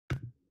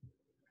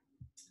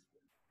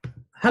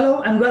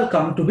Hello and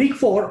welcome to week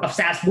 4 of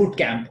SAS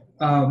Bootcamp.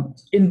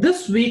 In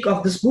this week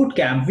of this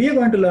bootcamp, we are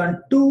going to learn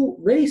two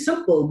very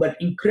simple but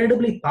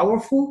incredibly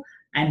powerful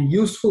and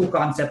useful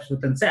concepts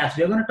within SAS.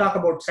 We are going to talk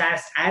about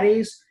SAS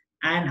arrays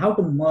and how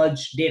to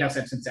merge data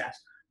sets in SAS.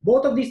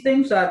 Both of these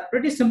things are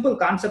pretty simple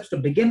concepts to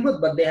begin with,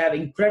 but they have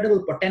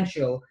incredible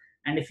potential.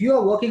 And if you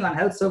are working on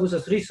health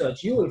services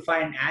research, you will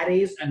find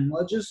arrays and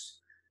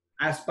merges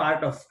as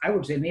part of, I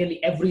would say,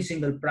 nearly every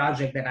single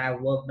project that I have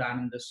worked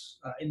on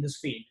in this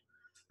field.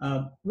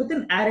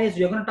 Within arrays,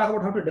 we're going to talk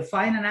about how to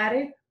define an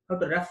array, how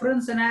to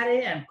reference an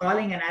array, and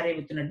calling an array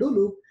within a do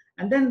loop.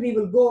 And then we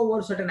will go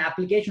over certain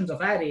applications of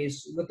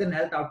arrays within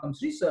health outcomes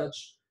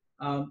research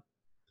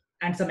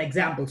and some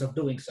examples of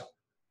doing so.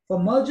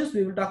 For merges,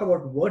 we will talk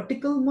about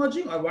vertical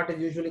merging, or what is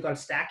usually called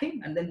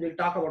stacking. And then we'll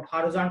talk about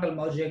horizontal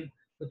merging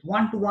with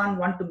one-to-one,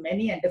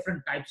 one-to-many, and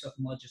different types of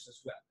merges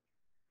as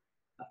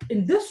well.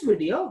 In this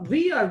video,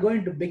 we are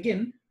going to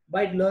begin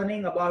by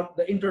learning about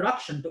the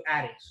introduction to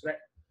arrays, right?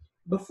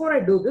 Before I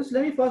do this,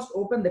 let me first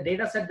open the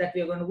data set that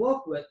we are going to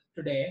work with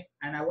today,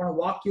 and I want to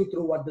walk you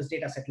through what this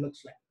data set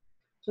looks like.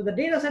 So the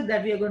data set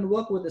that we are going to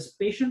work with is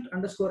patient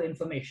underscore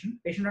information,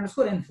 patient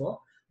underscore info.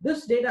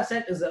 This data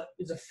set is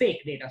a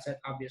fake data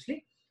set,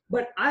 obviously,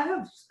 but I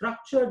have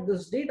structured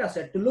this data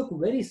set to look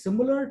very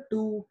similar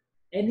to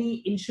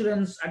any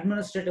insurance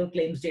administrative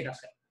claims data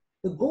set.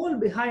 The goal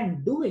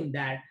behind doing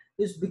that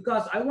is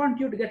because I want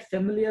you to get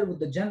familiar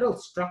with the general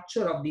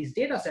structure of these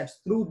data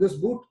sets through this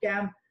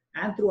bootcamp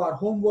and through our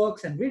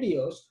homeworks and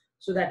videos,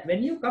 so that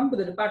when you come to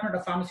the Department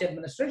of Pharmacy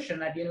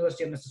Administration at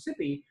University of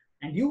Mississippi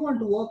and you want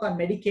to work on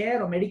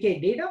Medicare or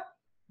Medicaid data,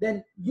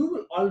 then you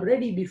will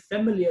already be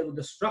familiar with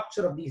the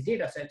structure of these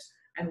data sets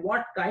and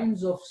what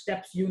kinds of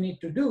steps you need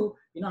to do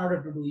in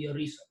order to do your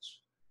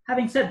research.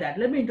 Having said that,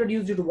 let me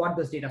introduce you to what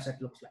this data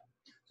set looks like.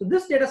 So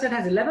this data set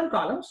has 11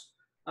 columns.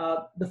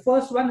 The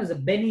first one is a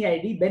Benny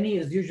ID. Benny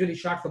is usually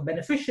short for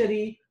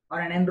beneficiary or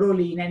an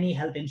enrollee in any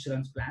health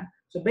insurance plan.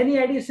 So Benny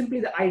ID is simply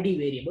the ID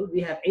variable.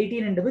 We have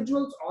 18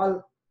 individuals,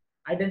 all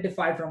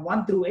identified from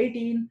 1 through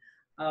 18.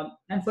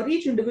 And for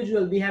each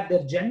individual, we have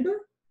their gender,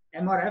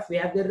 M or F, we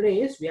have their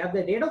race, we have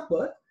their date of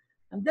birth,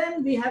 and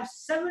then we have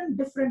 7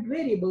 different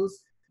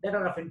variables that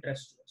are of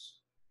interest to us.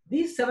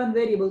 These 7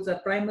 variables are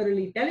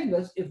primarily telling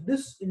us if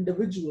this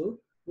individual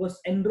was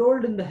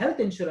enrolled in the health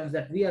insurance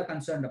that we are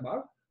concerned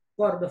about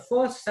for the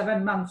first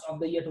 7 months of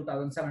the year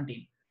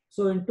 2017.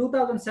 So in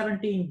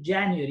 2017,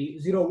 January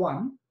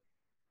 01,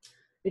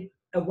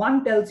 a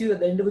 1 tells you that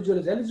the individual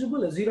is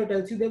eligible, a 0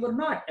 tells you they were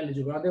not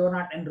eligible or they were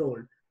not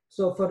enrolled.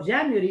 So for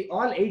January,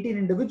 all 18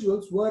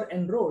 individuals were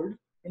enrolled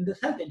in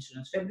this health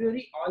insurance.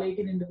 February, all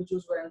 18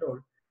 individuals were enrolled.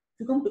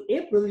 If you come to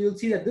April, you'll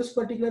see that this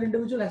particular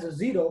individual has a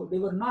 0. They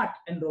were not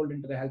enrolled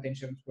into the health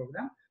insurance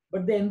program,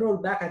 but they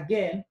enrolled back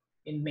again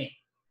in May,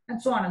 and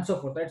so on and so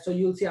forth, right? So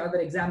you'll see another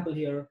example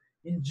here.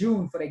 In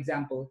June, for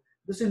example,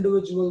 this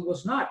individual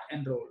was not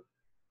enrolled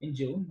in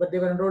June, but they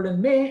were enrolled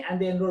in May and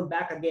they enrolled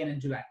back again in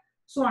July,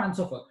 so on and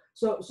so forth.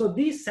 So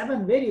these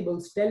 7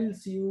 variables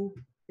tells you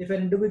if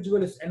an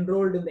individual is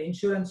enrolled in the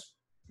insurance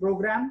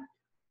program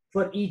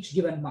for each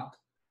given month.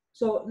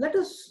 So let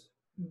us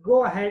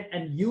go ahead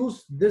and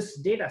use this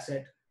data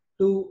set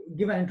to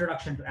give an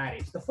introduction to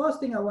arrays. The first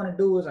thing I want to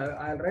do is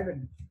I'll write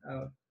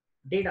a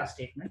data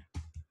statement.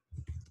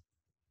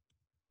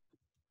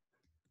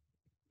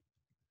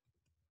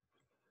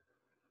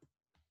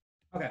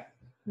 Okay,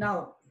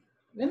 now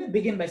let me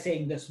begin by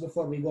saying this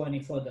before we go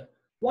any further.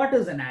 What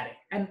is an array?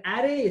 An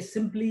array is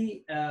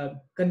simply a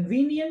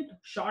convenient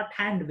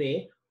shorthand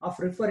way of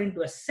referring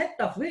to a set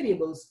of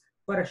variables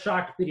for a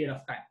short period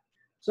of time.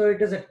 So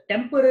it is a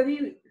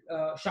temporary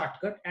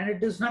shortcut, and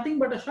it is nothing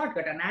but a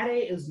shortcut. An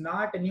array is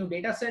not a new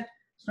data set.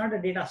 It's not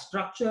a data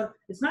structure.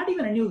 It's not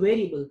even a new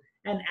variable.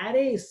 An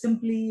array is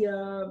simply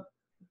a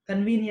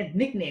convenient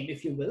nickname,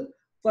 if you will,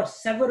 for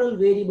several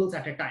variables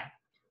at a time.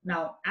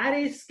 Now,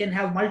 arrays can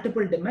have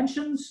multiple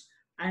dimensions,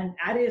 and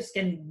arrays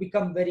can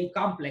become very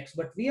complex,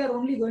 but we are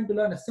only going to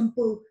learn a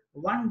simple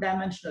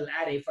one-dimensional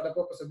array for the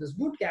purpose of this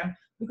bootcamp,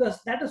 because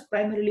that is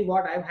primarily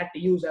what I've had to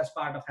use as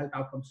part of health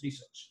outcomes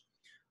research.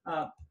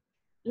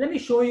 Let me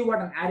show you what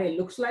an array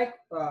looks like.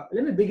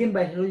 Let me begin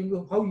by showing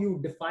you how you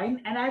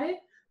define an array,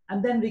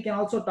 and then we can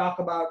also talk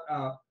about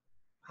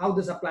how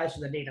this applies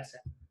to the data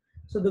set.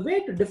 So the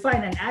way to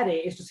define an array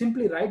is to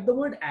simply write the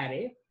word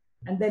array,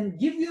 and then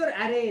give your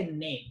array a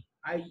name.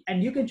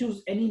 And you can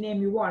choose any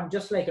name you want,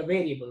 just like a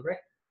variable, right?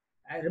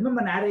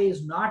 Remember, an array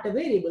is not a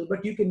variable,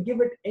 but you can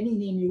give it any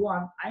name you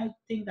want. I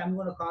think I'm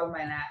going to call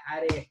my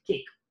array a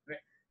cake, right?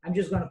 I'm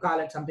just going to call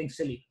it something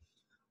silly.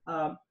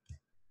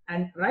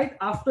 And right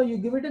after you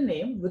give it a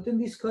name, within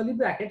these curly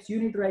brackets, you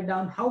need to write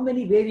down how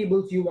many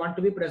variables you want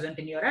to be present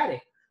in your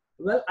array.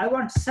 Well, I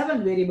want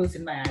 7 variables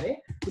in my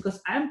array because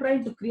I'm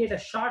trying to create a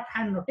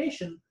shorthand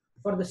notation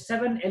for the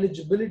 7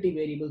 eligibility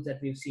variables that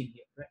we've seen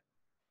here, right?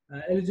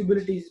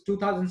 Eligibility is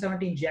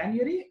 2017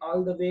 January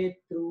all the way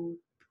through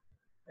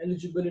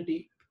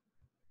eligibility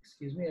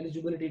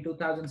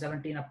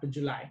 2017 up to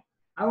July.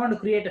 I want to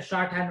create a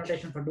shorthand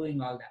notation for doing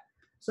all that.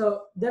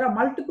 So there are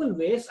multiple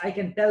ways I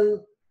can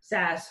tell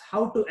SAS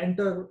how to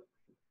enter,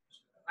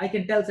 I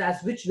can tell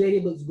SAS which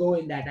variables go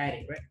in that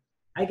array, right?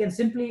 I can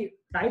simply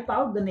type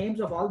out the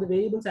names of all the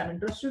variables I'm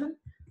interested in.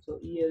 So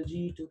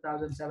ELG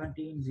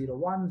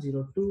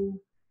 2017-01-02.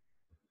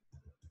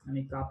 Let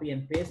me copy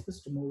and paste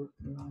this to move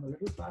along a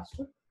little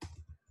faster.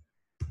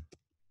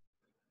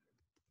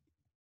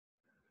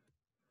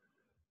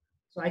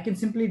 So I can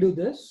simply do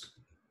this.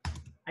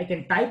 I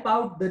can type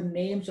out the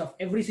names of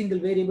every single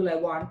variable I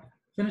want,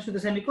 finish with a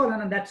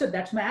semicolon, and that's it.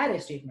 That's my array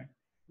statement.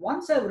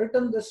 Once I've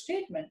written this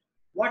statement,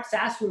 what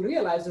SAS will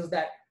realize is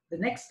that the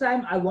next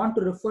time I want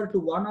to refer to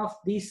one of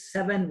these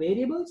 7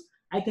 variables,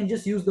 I can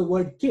just use the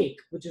word cake,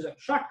 which is a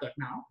shortcut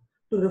now,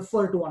 to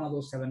refer to one of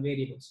those 7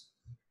 variables.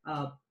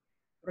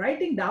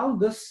 Writing down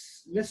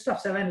this list of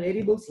 7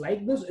 variables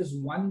like this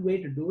is one way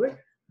to do it.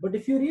 But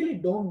if you really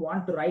don't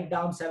want to write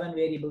down 7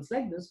 variables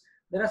like this,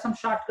 there are some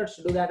shortcuts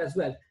to do that as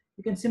well.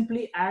 You can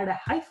simply add a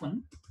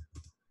hyphen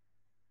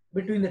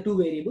between the 2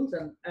 variables,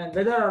 and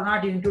whether or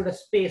not you include a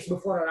space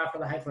before or after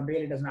the hyphen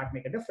really does not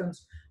make a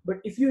difference.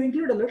 But if you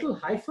include a little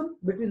hyphen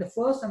between the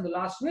first and the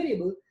last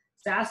variable,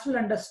 SAS will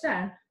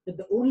understand that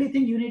the only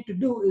thing you need to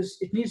do is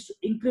it needs to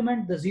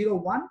increment the 0,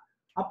 1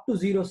 up to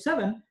 0,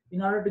 7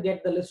 in order to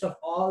get the list of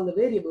all the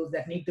variables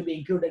that need to be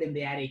included in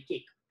the array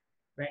cake,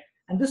 right?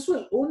 And this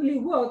will only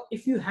work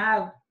if your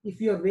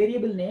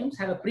variable names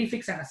have a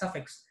prefix and a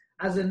suffix,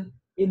 as in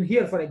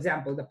here, for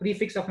example, the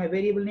prefix of my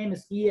variable name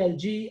is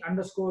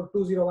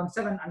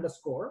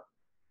ELG_2017_,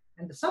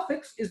 and the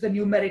suffix is the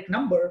numeric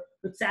number,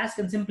 which SAS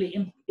can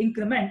simply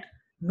increment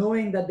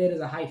knowing that there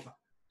is a hyphen.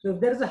 So if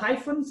there is a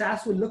hyphen,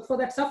 SAS will look for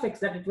that suffix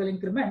that it will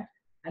increment,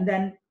 and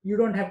then you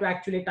don't have to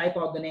actually type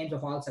out the names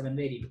of all 7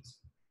 variables.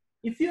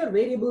 If your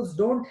variables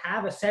don't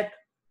have a set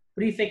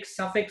prefix,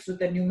 suffix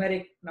with a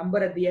numeric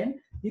number at the end,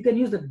 you can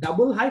use the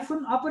double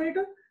hyphen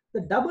operator.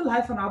 The double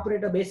hyphen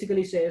operator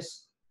basically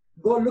says,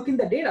 go look in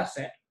the data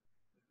set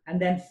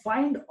and then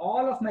find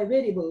all of my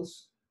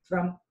variables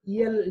from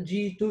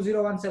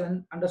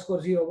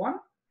ELG2017_01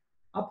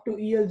 up to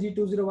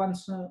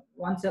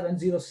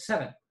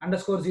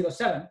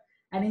ELG201707_07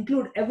 and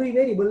include every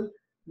variable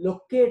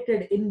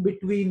located in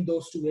between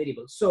those 2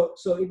 variables. So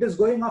it is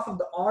going off of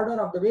the order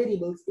of the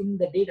variables in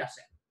the data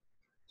set.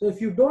 So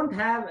if you don't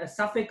have a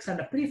suffix and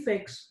a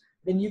prefix,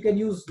 then you can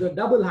use the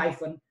double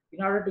hyphen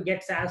in order to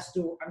get SAS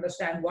to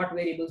understand what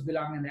variables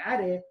belong in the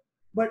array.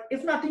 But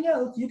if nothing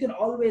else, you can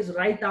always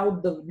write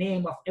out the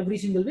name of every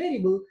single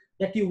variable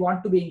that you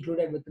want to be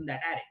included within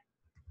that array.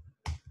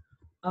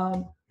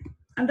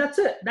 And that's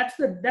it.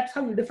 That's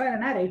how you define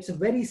an array. It's a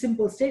very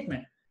simple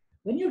statement.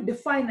 When you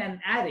define an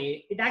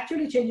array, it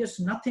actually changes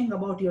nothing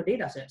about your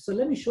data set. So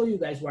let me show you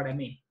guys what I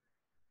mean.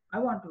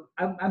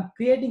 I'm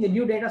creating a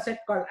new data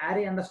set called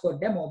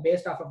array_demo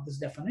based off of this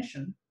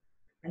definition.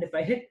 And if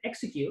I hit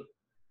execute,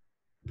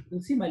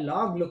 you'll see my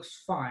log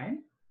looks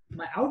fine.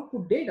 My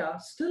output data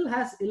still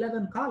has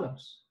 11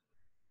 columns.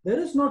 There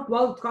is no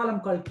 12th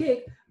column called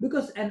cake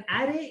because an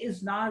array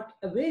is not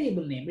a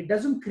variable name. It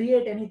doesn't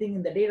create anything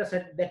in the data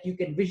set that you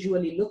can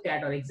visually look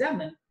at or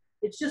examine.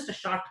 It's just a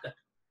shortcut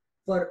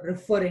for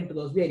referring to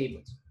those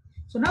variables.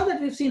 So now that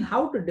we've seen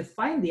how to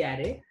define the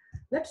array,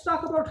 let's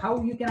talk about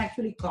how you can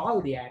actually call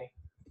the array.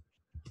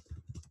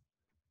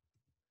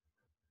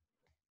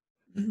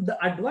 The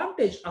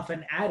advantage of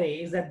an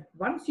array is that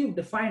once you've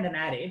defined an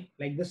array,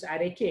 like this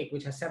array cake,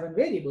 which has 7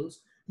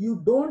 variables,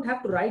 you don't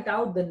have to write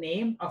out the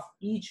name of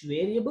each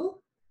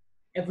variable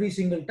every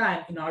single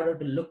time in order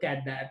to look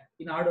at that,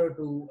 in order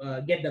to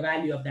get the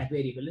value of that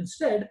variable.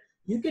 Instead,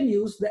 you can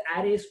use the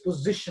array's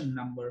position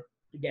number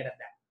to get at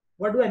that.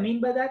 What do I mean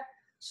by that?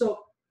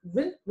 So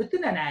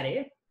within an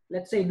array,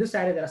 let's say in this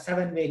array there are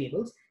 7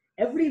 variables,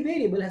 every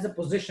variable has a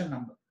position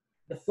number.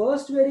 The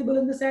first variable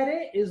in this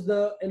array is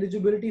the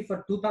eligibility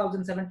for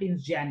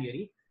 2017's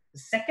January. The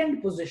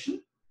second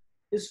position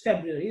is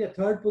February. The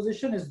third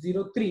position is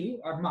 03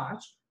 or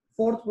March.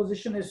 Fourth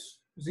position is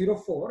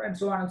 04 and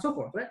so on and so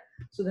forth, right?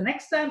 So the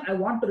next time I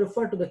want to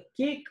refer to the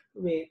cake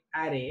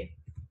array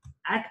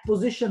at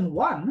position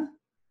 1,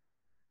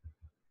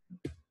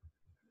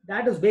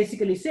 that is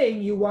basically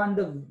saying you want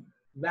the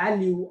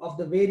value of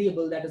the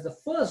variable that is the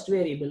first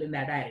variable in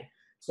that array.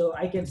 So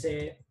I can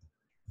say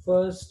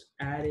first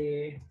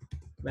array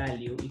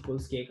value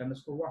equals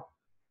cake_1.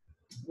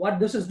 What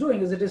this is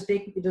doing is it's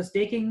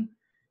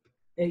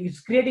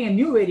creating a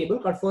new variable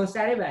called first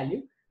array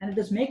value, and it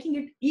is making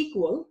it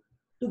equal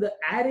to the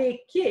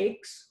array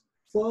cake's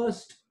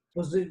first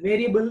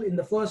variable in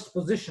the first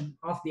position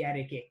of the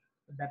array cake,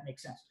 if that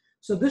makes sense.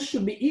 So this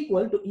should be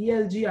equal to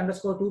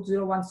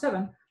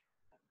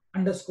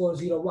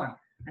ELG_2017_01.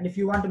 And if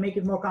you want to make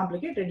it more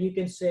complicated, you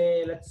can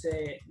say, let's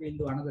say we'll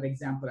do another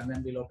example and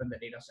then we'll open the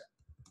data set.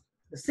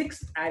 The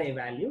 6th array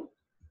value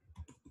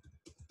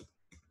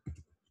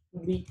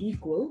will be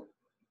equal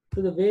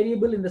to the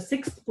variable in the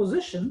 6th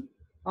position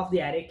of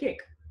the array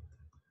cake.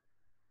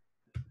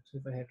 So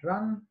if I hit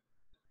run,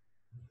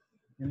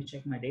 let me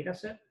check my data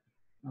set.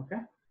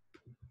 Okay.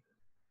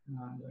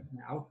 Now I'm going to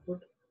my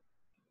output.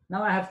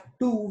 Now I have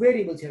 2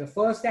 variables here, the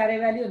first array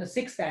value and the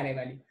 6th array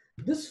value.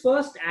 This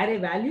first array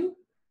value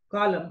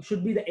column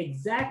should be the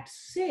exact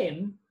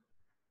same.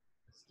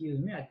 Excuse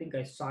me, I think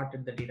I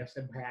sorted the data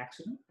set by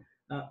accident.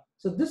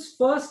 So this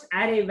first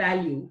array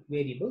value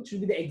variable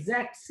should be the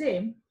exact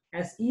same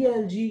as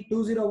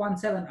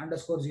ELG2017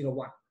 underscore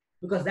 01,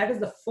 because that is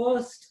the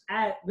first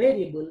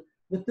variable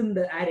within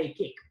the array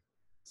cake.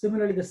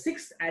 Similarly, the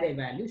sixth array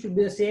value should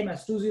be the same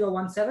as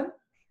 2017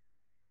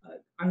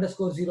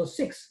 underscore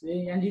 06.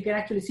 And you can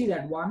actually see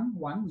that 1,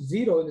 1,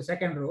 0 in the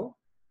second row,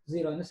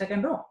 0 in the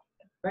second row,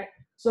 right?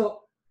 So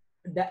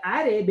the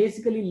array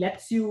basically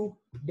lets you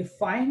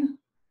define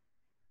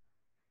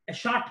a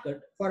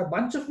shortcut for a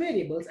bunch of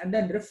variables and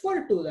then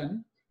refer to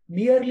them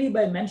merely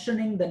by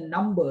mentioning the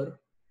number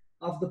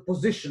of the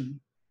position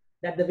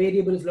that the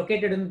variable is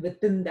located in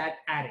within that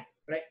array,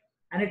 right?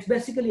 And it's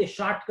basically a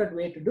shortcut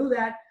way to do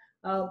that.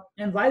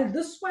 And while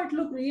this might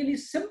look really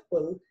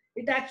simple,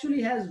 it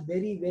actually has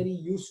very, very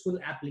useful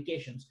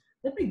applications.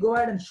 Let me go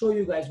ahead and show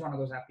you guys one of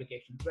those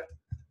applications. Right?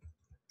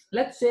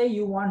 Let's say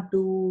you want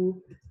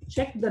to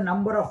check the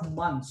number of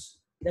months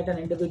that an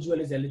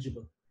individual is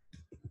eligible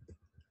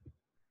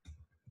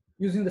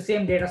using the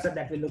same data set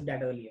that we looked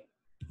at earlier.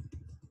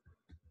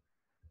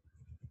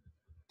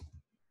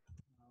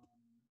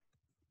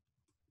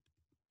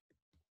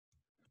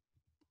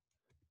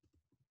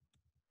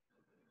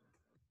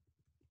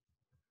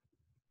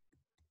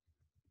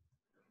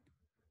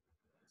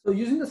 So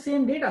using the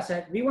same data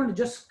set, we want to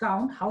just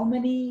count how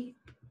many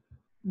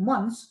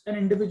months an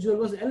individual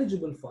was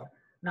eligible for.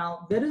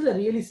 Now, there is a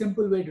really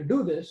simple way to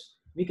do this.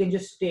 We can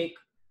just take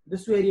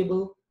this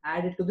variable,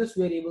 add it to this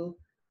variable,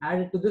 add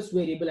it to this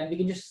variable, and we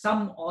can just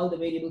sum all the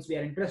variables we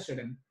are interested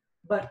in.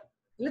 But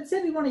let's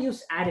say we want to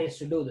use arrays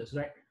to do this,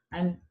 right?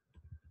 And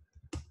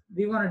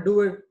we want to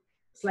do it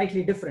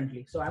slightly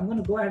differently. So I'm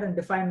going to go ahead and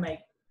define my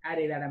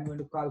array that I'm going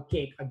to call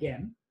cake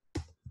again.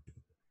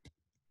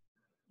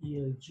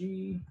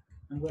 ELG.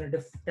 I'm going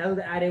to tell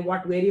the array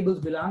what variables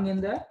belong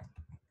in there.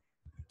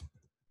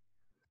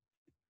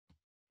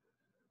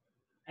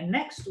 And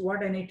next,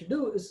 what I need to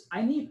do is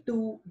I need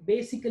to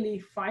basically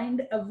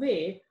find a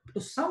way to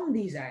sum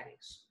these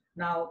arrays.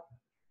 Now,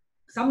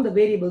 sum the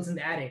variables in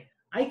the array.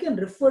 I can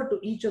refer to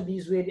each of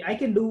these variables. I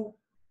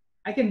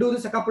can do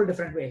this a couple of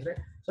different ways, right?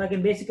 So I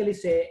can basically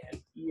say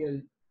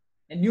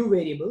a new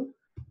variable,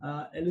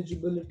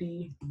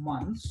 eligibility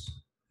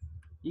months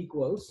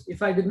equals.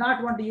 If I did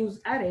not want to use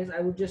arrays, I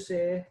would just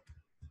say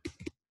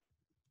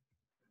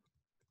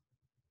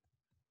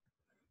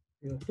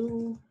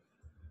 2.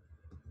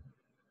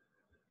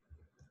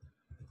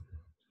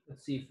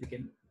 Let's see if we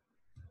can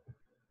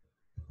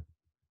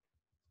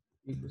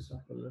speed this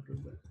up a little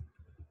bit.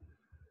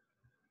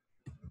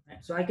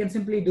 So I can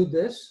simply do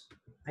this.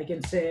 I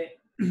can say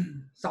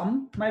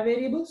sum my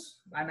variables,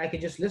 and I can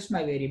just list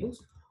my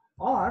variables,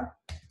 or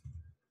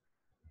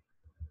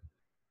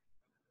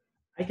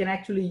I can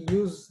actually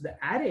use the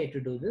array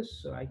to do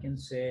this. So I can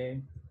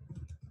say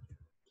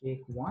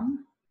cake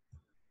 1,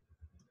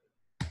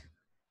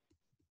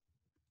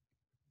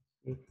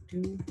 cake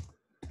 2,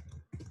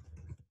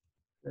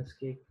 plus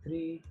cake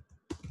 3,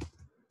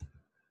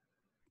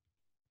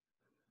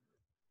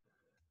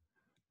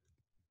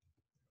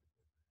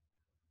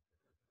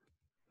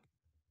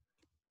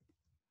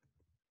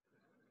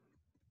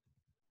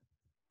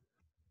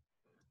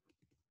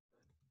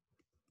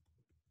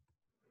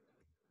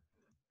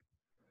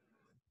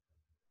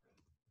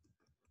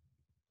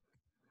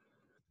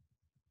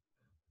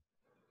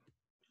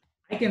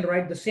 I can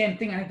write the same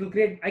thing and it will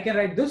create, I can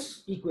write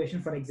this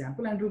equation, for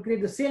example, and it will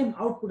create the same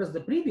output as the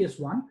previous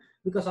one,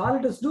 because all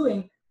it is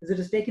doing is it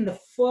is taking the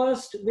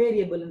first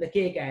variable in the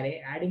cake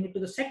array, adding it to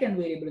the second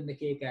variable in the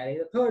cake array,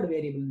 the third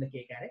variable in the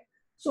cake array,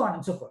 so on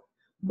and so forth.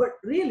 But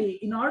really,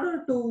 in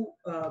order to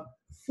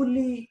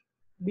fully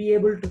be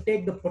able to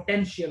take the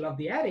potential of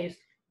the arrays,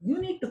 you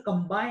need to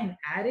combine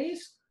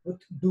arrays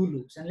with do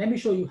loops. And let me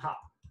show you how.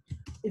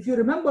 If you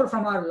remember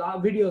from our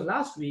videos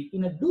last week,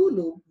 in a do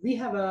loop,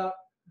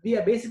 we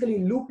are basically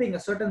looping a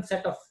certain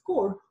set of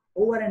code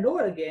over and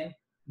over again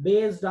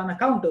based on a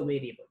counter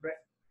variable, right?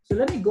 So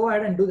let me go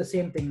ahead and do the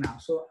same thing now.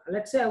 So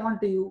let's say I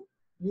want to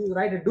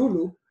write a do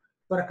loop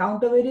for a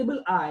counter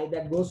variable I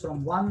that goes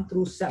from 1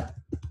 through 7.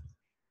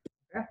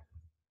 Okay?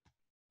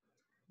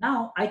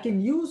 Now I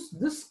can use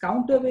this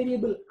counter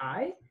variable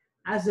I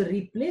as a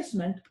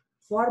replacement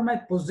for my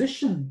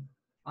position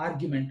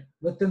argument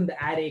within the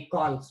array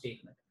call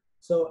statement.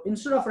 So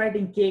instead of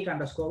writing cake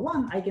underscore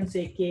 1, I can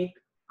say cake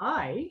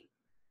I,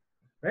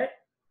 right?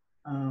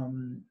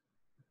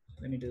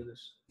 Let me do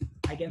this.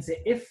 I can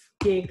say if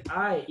cake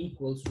I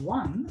equals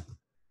 1,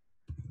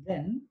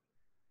 then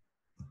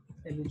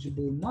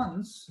eligible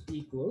months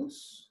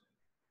equals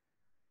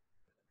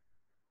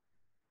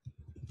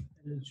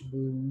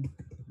eligible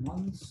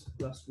months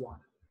plus 1.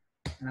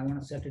 And I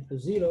want to set it to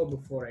 0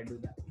 before I do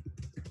that.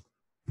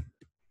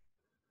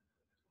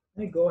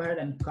 Let me go ahead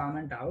and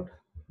comment out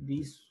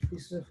these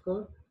pieces of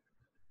code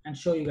and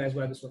show you guys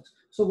why this works.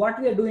 So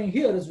what we are doing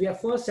here is we are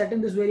first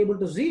setting this variable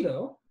to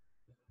 0,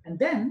 and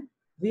then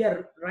we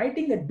are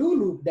writing a do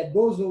loop that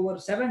goes over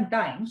 7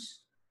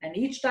 times, and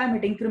each time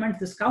it increments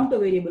this counter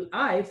variable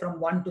I from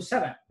 1 to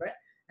 7, right?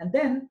 And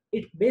then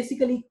it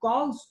basically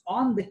calls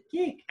on the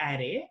cake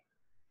array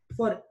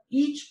for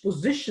each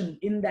position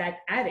in that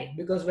array,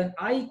 because when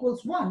I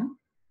equals 1,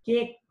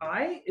 cake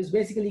I is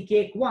basically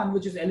cake 1,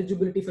 which is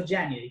eligibility for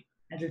January.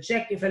 And it will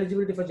check if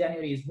eligibility for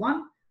January is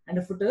 1, and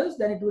if it is,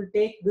 then it will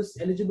take this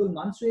eligible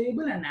months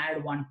variable and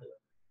add 1 to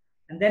it.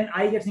 And then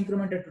I gets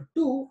incremented to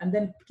 2, and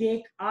then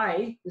cake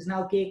I is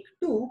now cake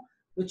 2,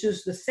 which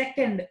is the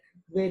second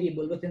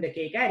variable within the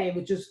cake array,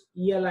 which is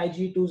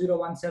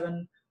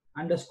ELIG2017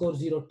 underscore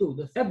 02,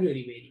 the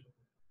February variable,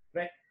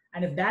 right?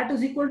 And if that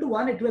is equal to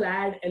 1, it will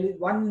add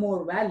one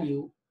more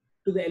value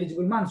to the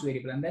eligible months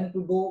variable. And then it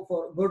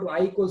will go to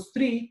I equals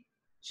 3,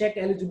 check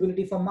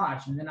eligibility for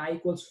March. And then I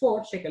equals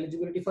 4, check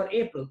eligibility for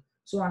April,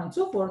 so on and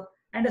so forth.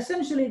 And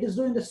essentially, it is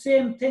doing the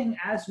same thing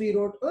as we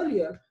wrote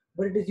earlier,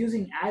 but it is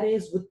using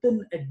arrays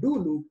within a do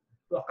loop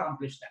to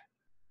accomplish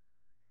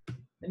that.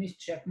 Let me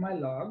check my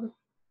log.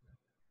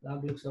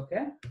 Log looks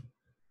okay.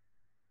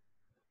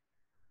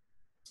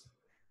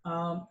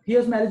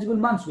 Here's my eligible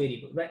months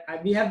variable, right?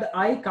 We have the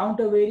I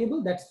counter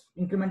variable that's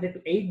incremented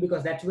to 8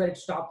 because that's where it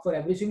stopped for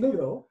every single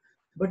row.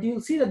 But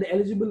you'll see that the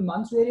eligible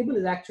months variable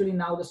is actually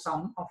now the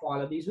sum of all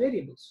of these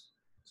variables.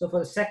 So for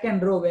the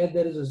second row where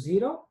there is a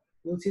 0,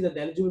 you'll see that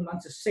the eligible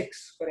months is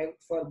 6.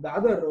 For the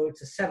other row,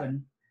 it's a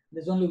 7.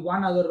 There's only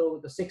one other row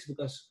with a 6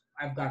 because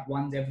I've got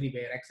ones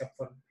everywhere except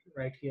for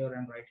right here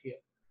and right here.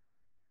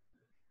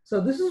 So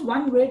this is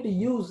one way to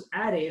use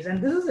arrays, and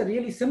this is a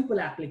really simple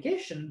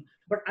application,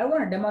 but I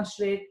want to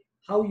demonstrate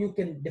how you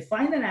can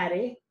define an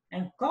array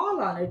and call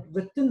on it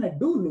within a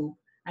do loop.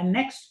 And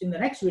in the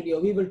next video,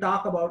 we will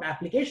talk about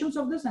applications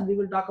of this, and we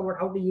will talk about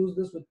how to use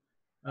this with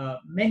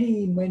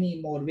many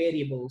more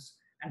variables,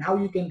 and how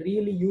you can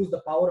really use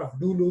the power of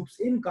do loops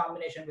in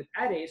combination with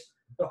arrays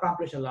to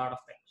accomplish a lot of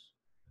things.